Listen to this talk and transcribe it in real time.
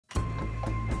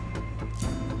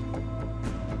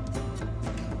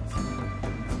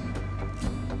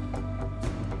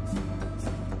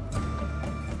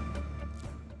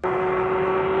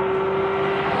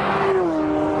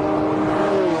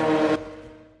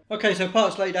Okay, so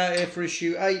parts laid out here for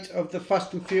issue 8 of the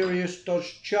Fast and Furious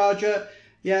Dodge Charger.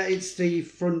 Yeah, it's the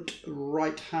front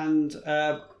right hand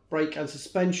brake and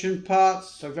suspension parts,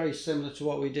 so very similar to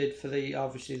what we did for the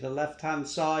obviously the left hand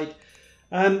side.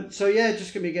 So yeah,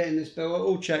 just going to be getting this built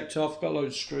all checked off. Got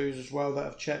loads of screws as well that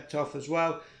I've checked off as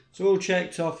well. So all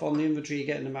checked off on the inventory you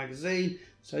get in the magazine.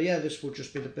 So yeah, this will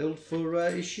just be the build for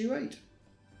issue 8.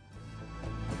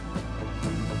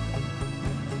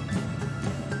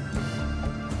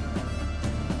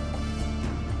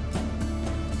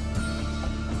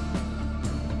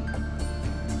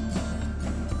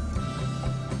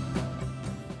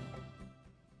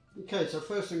 Okay, so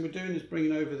first thing we're doing is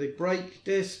bringing over the brake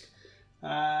disc,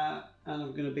 and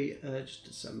I'm going to be just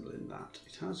assembling that.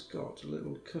 It has got a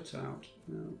little cutout.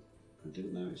 Now, I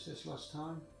didn't notice this last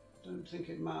time. Don't think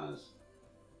it matters.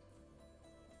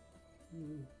 I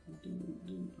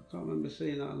can't remember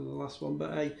seeing that on the last one,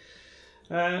 but hey,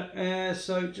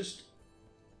 so just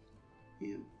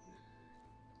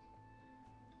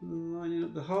lining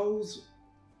up the holes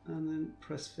and then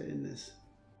press fit in this.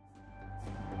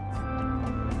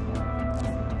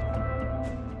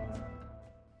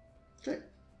 Okay,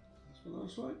 that's what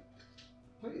that's like.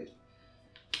 Plated.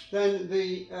 Then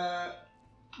the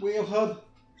wheel hub,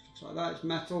 looks like that, it's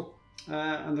metal,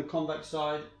 and the convex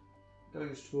side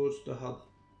goes towards the hub.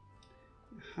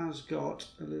 It has got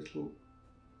a little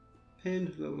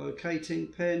pin, a little locating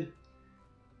pin.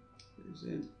 Goes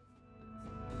in.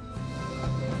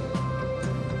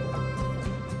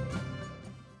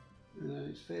 And then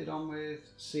it's fitted on with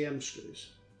CM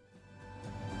screws.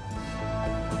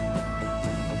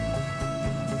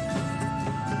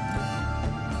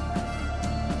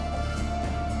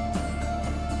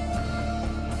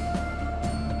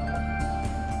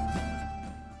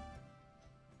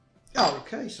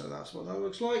 Okay, so that's what that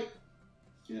looks like.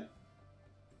 Yeah.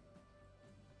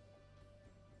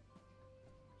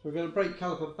 So we've got a brake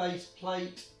caliper base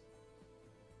plate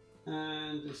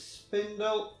and the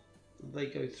spindle. They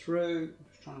go through.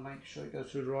 Just trying to make sure it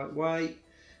goes through the right way.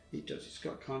 It does. It's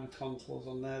got kind of contours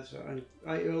on there, so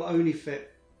it will only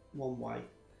fit one way.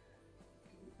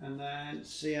 And then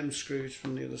CM screws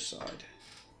from the other side.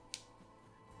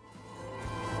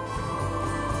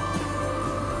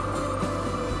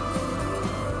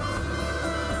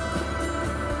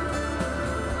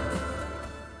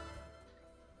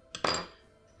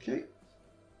 Okay,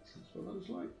 that's what that looks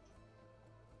like.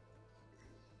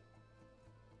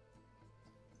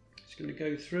 It's going to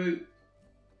go through.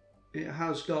 It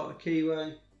has got a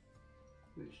keyway,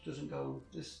 which doesn't go on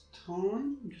this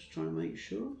time. I'm just trying to make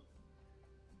sure.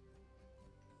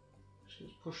 Just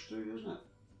gets pushed through, doesn't it?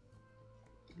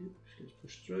 Yep, just gets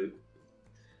pushed through.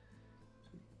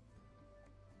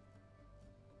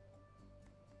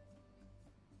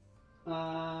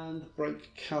 And the brake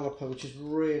caliper, which is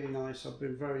really nice. I've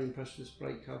been very impressed with this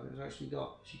brake caliper. It's actually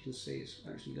got, as you can see, it's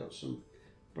actually got some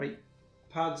brake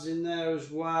pads in there as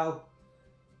well.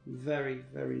 Very,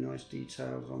 very nice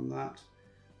details on that.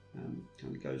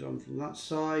 Kind of goes on from that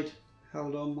side,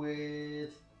 held on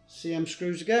with CM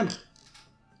screws again.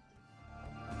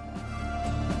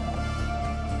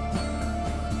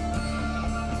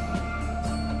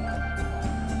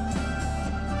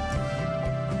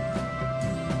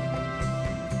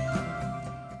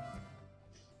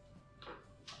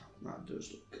 That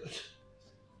does look good.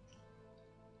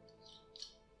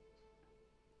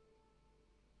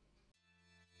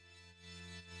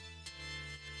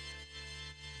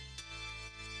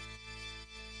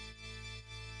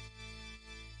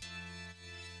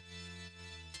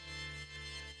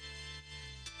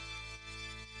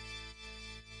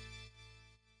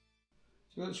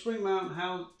 So we've got the spring mount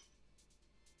held,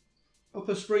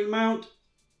 upper spring mount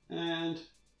and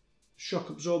shock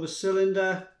absorber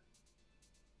cylinder.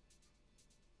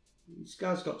 This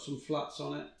guy's got some flats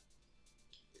on it.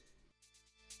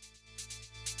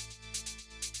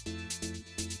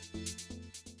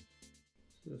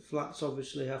 So the flats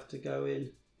obviously have to go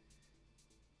in.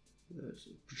 There's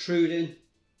protruding.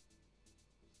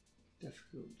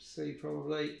 Difficult to see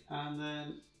probably. And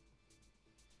then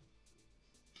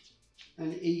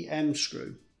an EM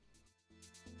screw.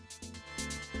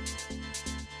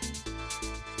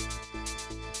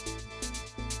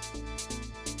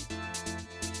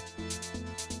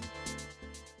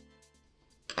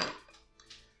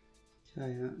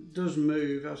 Okay, that does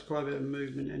move. That's quite a bit of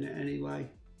movement in it anyway.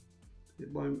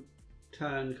 It won't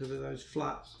turn because of those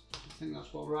flats. I think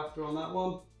that's what we're after on that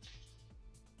one.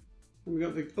 And we've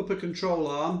got the upper control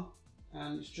arm,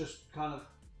 and it's just kind of,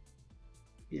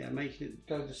 yeah, making it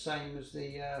go the same as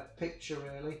the picture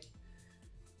really.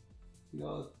 You've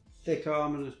got a thick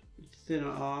arm and a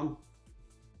thinner arm.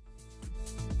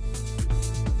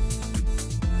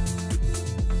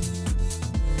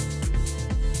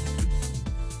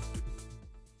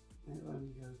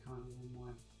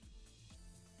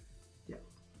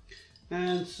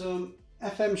 and some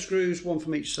FM screws, one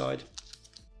from each side.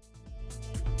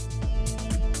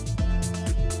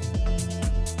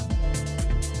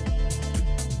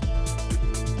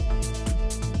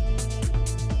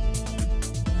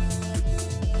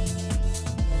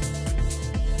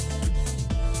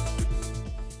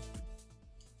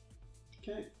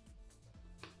 Okay.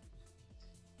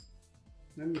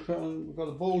 Then we've got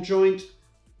a ball joint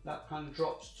that kind of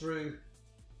drops through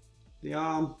the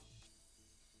arm,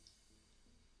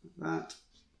 like that.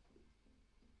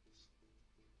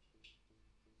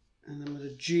 And then with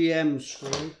a GM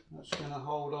screw, that's going to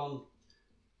hold on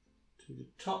to the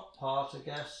top part, I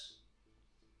guess.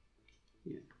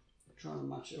 Yeah, trying to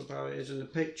match it up how it is in the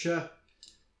picture.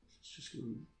 It's just going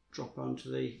to drop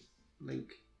onto the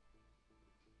link.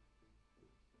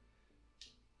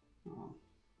 Oh.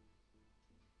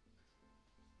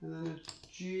 And then a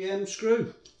GM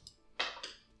screw.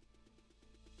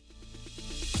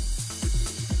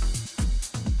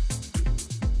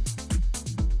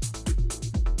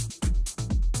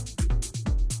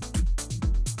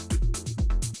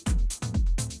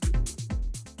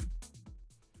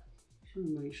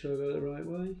 Trying to make sure I got it the right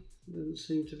way. It doesn't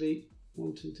seem to be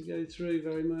wanting to go through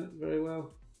very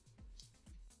well.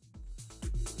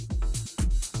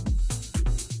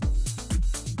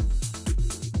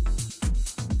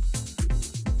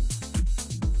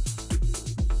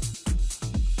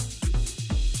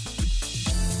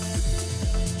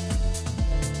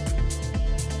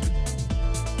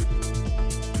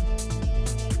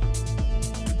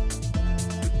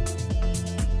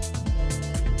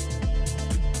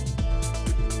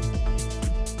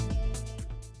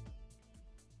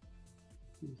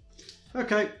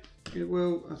 Okay, it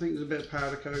will. I think there's a bit of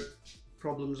powder coat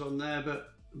problems on there,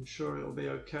 but I'm sure it'll be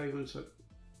okay once I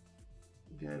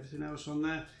get everything else on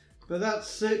there. But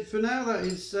that's it for now.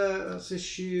 That's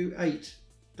issue 8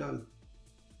 done.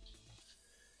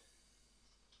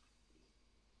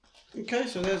 Okay,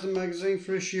 so there's the magazine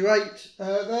for issue 8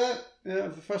 there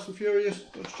of the Fast and Furious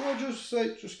Dodge Chargers.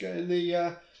 So just getting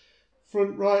the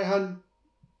front right hand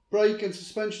brake and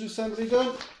suspension assembly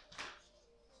done.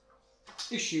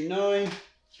 Issue 9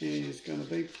 is going to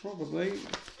be probably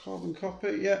carbon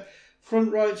copy, yeah.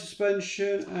 Front right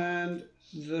suspension and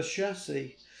the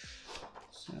chassis.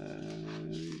 So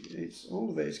it's all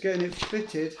of it. It's getting it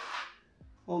fitted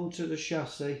onto the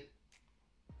chassis.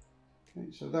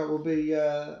 Okay, so that will be,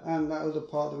 and that other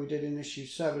part that we did in issue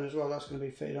 7 as well, that's going to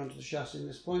be fitted onto the chassis at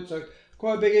this point. So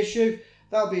quite a big issue.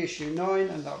 That'll be issue 9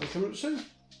 and that'll be coming up soon.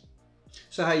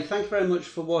 So hey, thank you very much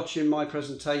for watching my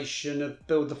presentation of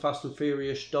Build the Fast and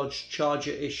Furious Dodge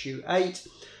Charger issue 8.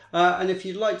 And if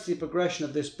you'd like to see the progression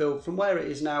of this build from where it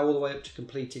is now all the way up to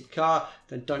completed car,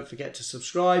 then don't forget to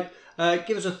subscribe.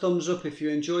 Give us a thumbs up if you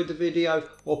enjoyed the video,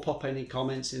 or pop any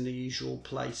comments in the usual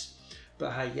place.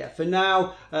 But hey, yeah, for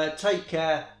now, take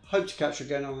care. Hope to catch you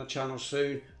again on the channel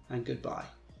soon, and goodbye.